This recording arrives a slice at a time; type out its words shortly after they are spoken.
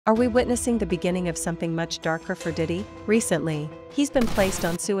Are we witnessing the beginning of something much darker for Diddy? Recently, he's been placed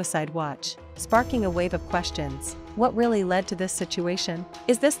on suicide watch, sparking a wave of questions. What really led to this situation?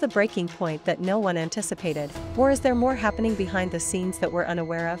 Is this the breaking point that no one anticipated, or is there more happening behind the scenes that we're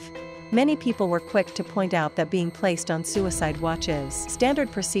unaware of? Many people were quick to point out that being placed on suicide watch is standard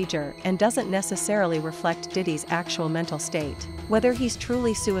procedure and doesn't necessarily reflect Diddy's actual mental state. Whether he's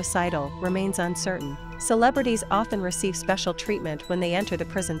truly suicidal remains uncertain. Celebrities often receive special treatment when they enter the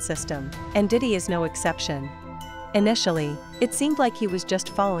prison system, and Diddy is no exception. Initially, it seemed like he was just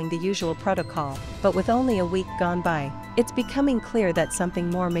following the usual protocol, but with only a week gone by, it's becoming clear that something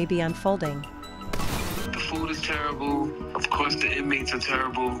more may be unfolding. The food is terrible. Of course, the inmates are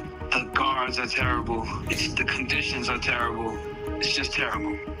terrible. The guards are terrible. The conditions are terrible. It's just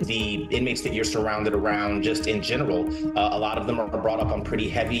terrible. The inmates that you're surrounded around, just in general, a lot of them are brought up on pretty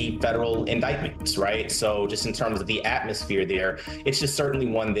heavy federal indictments, right? So just in terms of the atmosphere there, it's just certainly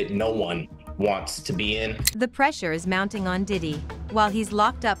one that no one wants to be in. The pressure is mounting on Diddy. While he's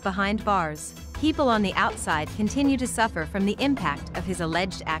locked up behind bars, people on the outside continue to suffer from the impact of his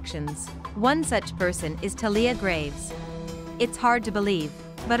alleged actions. One such person is Talia Graves. It's hard to believe,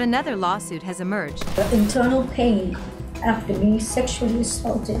 but another lawsuit has emerged. The internal pain after being sexually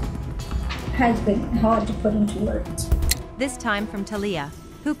assaulted has been hard to put into words. This time from Talia,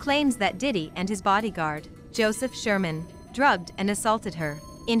 who claims that Diddy and his bodyguard, Joseph Sherman, drugged and assaulted her.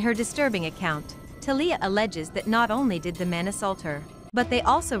 In her disturbing account, Talia alleges that not only did the men assault her, but they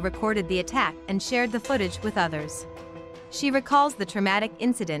also recorded the attack and shared the footage with others. She recalls the traumatic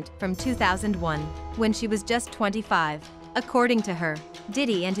incident from 2001, when she was just 25. According to her,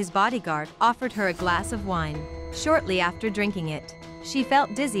 Diddy and his bodyguard offered her a glass of wine. Shortly after drinking it, she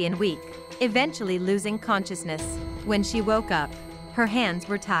felt dizzy and weak, eventually losing consciousness. When she woke up, her hands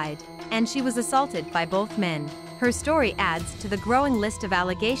were tied, and she was assaulted by both men. Her story adds to the growing list of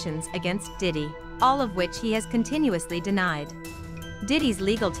allegations against Diddy, all of which he has continuously denied. Diddy's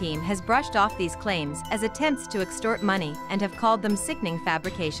legal team has brushed off these claims as attempts to extort money and have called them sickening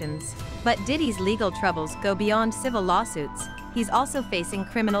fabrications. But Diddy's legal troubles go beyond civil lawsuits. He's also facing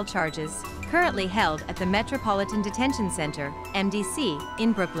criminal charges, currently held at the Metropolitan Detention Center, MDC,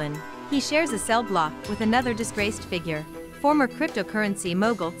 in Brooklyn. He shares a cell block with another disgraced figure, former cryptocurrency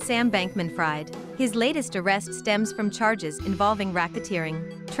mogul Sam Bankman-Fried. His latest arrest stems from charges involving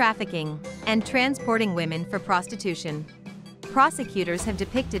racketeering, trafficking, and transporting women for prostitution. Prosecutors have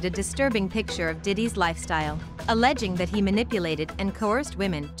depicted a disturbing picture of Diddy's lifestyle, alleging that he manipulated and coerced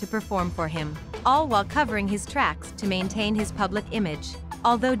women to perform for him, all while covering his tracks to maintain his public image.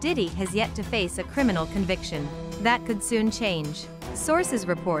 Although Diddy has yet to face a criminal conviction, that could soon change. Sources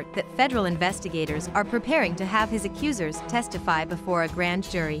report that federal investigators are preparing to have his accusers testify before a grand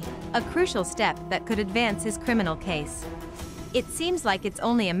jury, a crucial step that could advance his criminal case. It seems like it's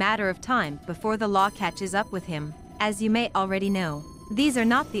only a matter of time before the law catches up with him. As you may already know, these are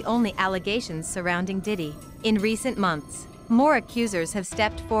not the only allegations surrounding Diddy. In recent months, more accusers have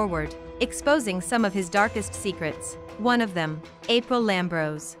stepped forward, exposing some of his darkest secrets. One of them, April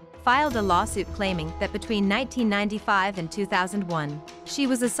Lambrose, filed a lawsuit claiming that between 1995 and 2001, she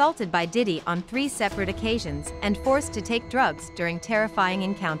was assaulted by Diddy on 3 separate occasions and forced to take drugs during terrifying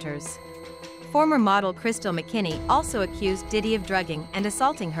encounters. Former model Crystal McKinney also accused Diddy of drugging and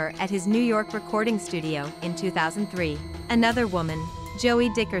assaulting her at his New York recording studio in 2003. Another woman, Joey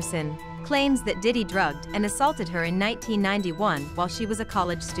Dickerson, claims that Diddy drugged and assaulted her in 1991 while she was a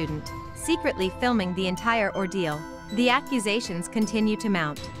college student, secretly filming the entire ordeal. The accusations continue to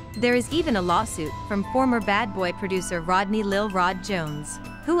mount. There is even a lawsuit from former Bad Boy producer Rodney Lil Rod Jones,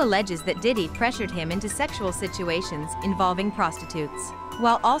 who alleges that Diddy pressured him into sexual situations involving prostitutes,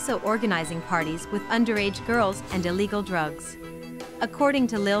 while also organizing parties with underage girls and illegal drugs. According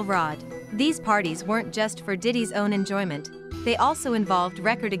to Lil Rod, these parties weren't just for Diddy's own enjoyment, they also involved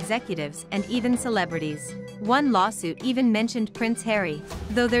record executives and even celebrities. One lawsuit even mentioned Prince Harry,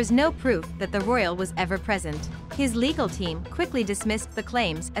 though there's no proof that the royal was ever present. His legal team quickly dismissed the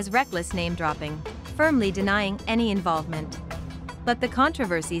claims as reckless name-dropping, firmly denying any involvement. But the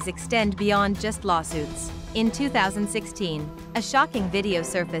controversies extend beyond just lawsuits. In 2016, a shocking video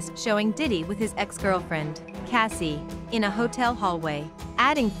surfaced showing Diddy with his ex-girlfriend, Cassie, in a hotel hallway,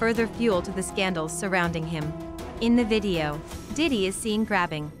 adding further fuel to the scandals surrounding him. In the video, Diddy is seen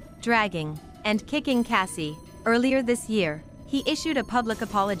grabbing, dragging, and kicking Cassie. Earlier this year, he issued a public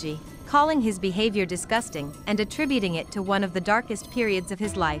apology, calling his behavior disgusting and attributing it to one of the darkest periods of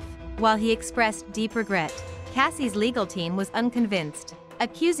his life. While he expressed deep regret, Cassie's legal team was unconvinced,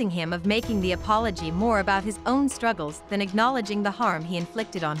 accusing him of making the apology more about his own struggles than acknowledging the harm he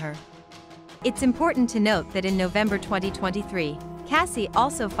inflicted on her. It's important to note that in November 2023, Cassie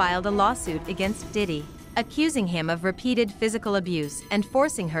also filed a lawsuit against Diddy, accusing him of repeated physical abuse and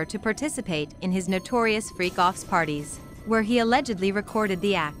forcing her to participate in his notorious freak-offs parties, where he allegedly recorded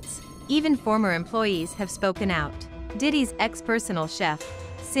the acts. Even former employees have spoken out. Diddy's ex-personal chef,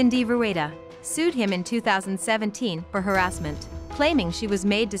 Cindy Rueda, sued him in 2017 for harassment, claiming she was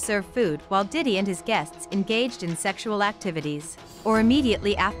made to serve food while Diddy and his guests engaged in sexual activities, or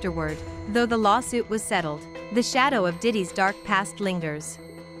immediately afterward. Though the lawsuit was settled, the shadow of Diddy's dark past lingers.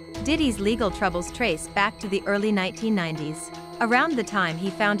 Diddy's legal troubles trace back to the early 1990s, around the time he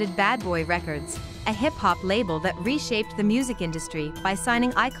founded Bad Boy Records, a hip-hop label that reshaped the music industry by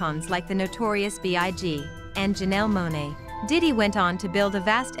signing icons like the notorious B.I.G. and Janelle Monáe. Diddy went on to build a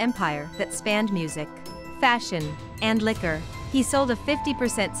vast empire that spanned music, fashion, and liquor. He sold a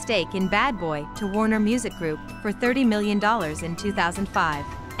 50% stake in Bad Boy to Warner Music Group for $30 million in 2005,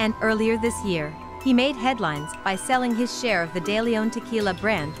 and earlier this year, he made headlines by selling his share of the De Leon tequila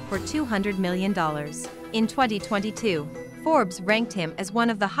brand for $200 million. In 2022, Forbes ranked him as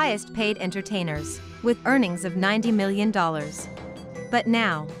one of the highest-paid entertainers, with earnings of $90 million. But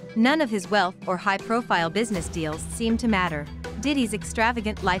now, none of his wealth or high-profile business deals seem to matter. Diddy's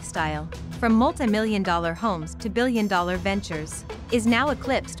extravagant lifestyle, from multi-million-dollar homes to billion-dollar ventures, is now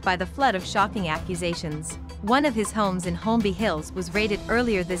eclipsed by the flood of shocking accusations. One of his homes in Holmby Hills was raided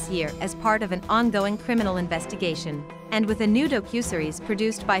earlier this year as part of an ongoing criminal investigation, and with a new docuseries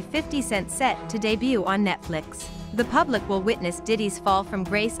produced by 50 Cent set to debut on Netflix, the public will witness Diddy's fall from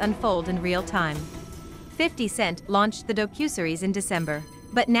grace unfold in real time. 50 Cent launched the docuseries in December,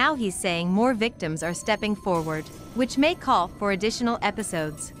 but now he's saying more victims are stepping forward, which may call for additional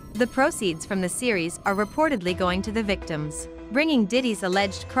episodes. The proceeds from the series are reportedly going to the victims, bringing Diddy's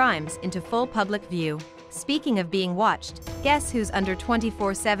alleged crimes into full public view. Speaking of being watched, guess who's under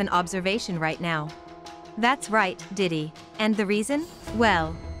 24/7 observation right now? That's right, Diddy. And the reason?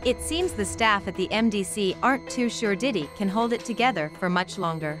 Well, it seems the staff at the MDC aren't too sure Diddy can hold it together for much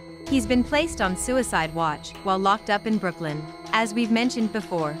longer. He's been placed on suicide watch while locked up in Brooklyn. As we've mentioned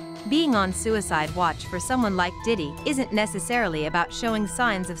before, being on suicide watch for someone like Diddy isn't necessarily about showing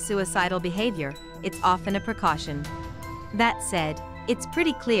signs of suicidal behavior, it's often a precaution. That said, it's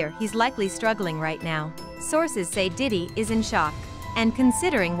pretty clear he's likely struggling right now. Sources say Diddy is in shock, and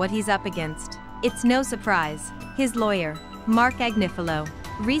considering what he's up against, it's no surprise. His lawyer, Mark Agnifilo,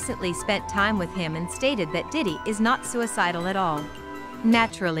 recently spent time with him and stated that Diddy is not suicidal at all.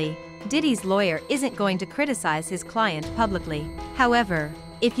 Naturally, Diddy's lawyer isn't going to criticize his client publicly. However,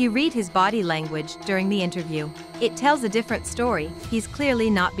 if you read his body language during the interview, it tells a different story. He's clearly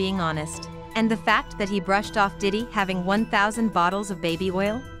not being honest. And the fact that he brushed off Diddy having 1,000 bottles of baby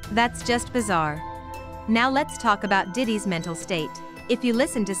oil? That's just bizarre. Now let's talk about Diddy's mental state. If you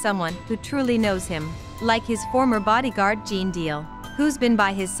listen to someone who truly knows him, like his former bodyguard Gene Deal, who's been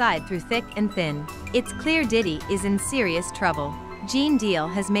by his side through thick and thin, it's clear Diddy is in serious trouble. Gene Deal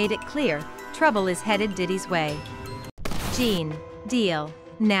has made it clear, trouble is headed Diddy's way. Gene Deal.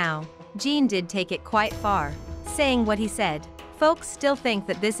 Now, Gene did take it quite far, saying what he said. Folks still think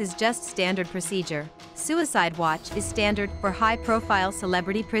that this is just standard procedure. Suicide watch is standard for high-profile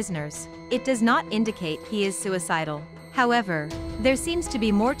celebrity prisoners. It does not indicate he is suicidal. However, there seems to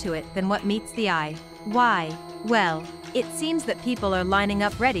be more to it than what meets the eye. Why? Well, it seems that people are lining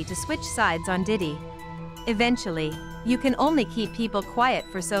up ready to switch sides on Diddy. Eventually, you can only keep people quiet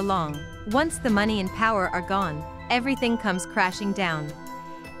for so long. Once the money and power are gone, everything comes crashing down.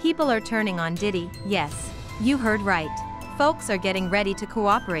 People are turning on Diddy, yes, you heard right. Folks are getting ready to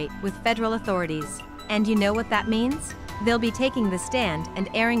cooperate with federal authorities. And you know what that means? They'll be taking the stand and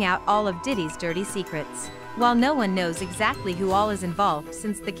airing out all of Diddy's dirty secrets. While no one knows exactly who all is involved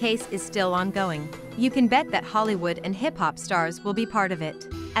since the case is still ongoing, you can bet that Hollywood and hip-hop stars will be part of it.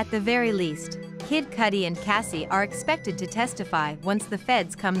 At the very least, Kid Cudi and Cassie are expected to testify once the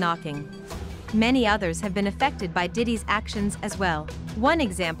feds come knocking. Many others have been affected by Diddy's actions as well. One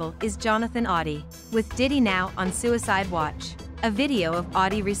example is Jonathan Auty, with Diddy now on suicide watch. A video of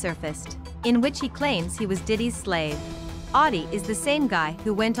Auty resurfaced, in which he claims he was Diddy's slave. Auty is the same guy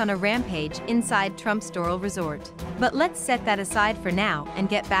who went on a rampage inside Trump's Doral Resort. But let's set that aside for now and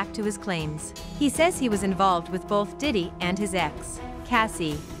get back to his claims. He says he was involved with both Diddy and his ex,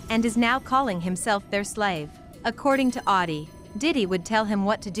 Cassie, and is now calling himself their slave. According to Auty, Diddy would tell him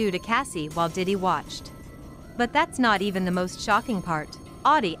what to do to Cassie while Diddy watched. But that's not even the most shocking part.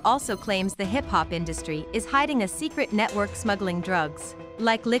 Auty also claims the hip-hop industry is hiding a secret network smuggling drugs,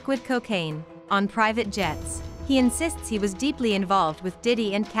 like liquid cocaine, on private jets. He insists he was deeply involved with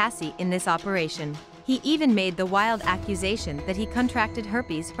Diddy and Cassie in this operation. He even made the wild accusation that he contracted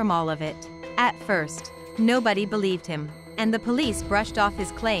herpes from all of it. At first, nobody believed him. and the police brushed off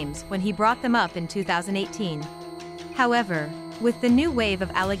his claims when he brought them up in 2018. However, with the new wave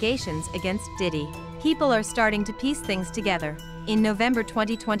of allegations against Diddy, people are starting to piece things together. In November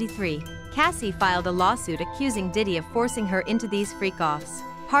 2023, Cassie filed a lawsuit accusing Diddy of forcing her into these freak-offs,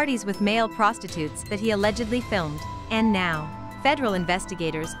 parties with male prostitutes that he allegedly filmed. And now, federal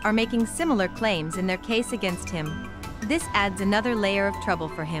investigators are making similar claims in their case against him. This adds another layer of trouble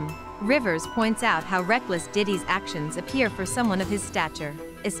for him. Rivers points out how reckless Diddy's actions appear for someone of his stature,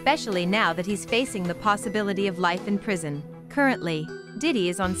 especially now that he's facing the possibility of life in prison. Currently, Diddy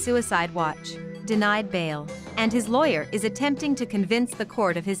is on suicide watch, denied bail, and his lawyer is attempting to convince the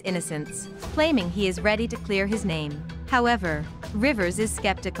court of his innocence, claiming he is ready to clear his name. However, Rivers is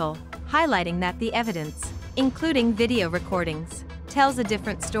skeptical, highlighting that the evidence, including video recordings, tells a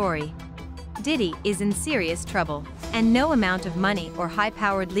different story. Diddy is in serious trouble, and no amount of money or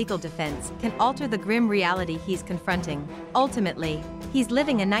high-powered legal defense can alter the grim reality he's confronting. Ultimately, he's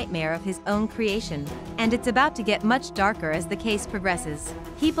living a nightmare of his own creation, and it's about to get much darker as the case progresses.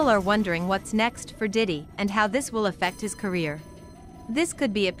 People are wondering what's next for Diddy and how this will affect his career. This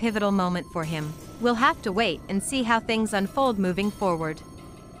could be a pivotal moment for him. We'll have to wait and see how things unfold moving forward.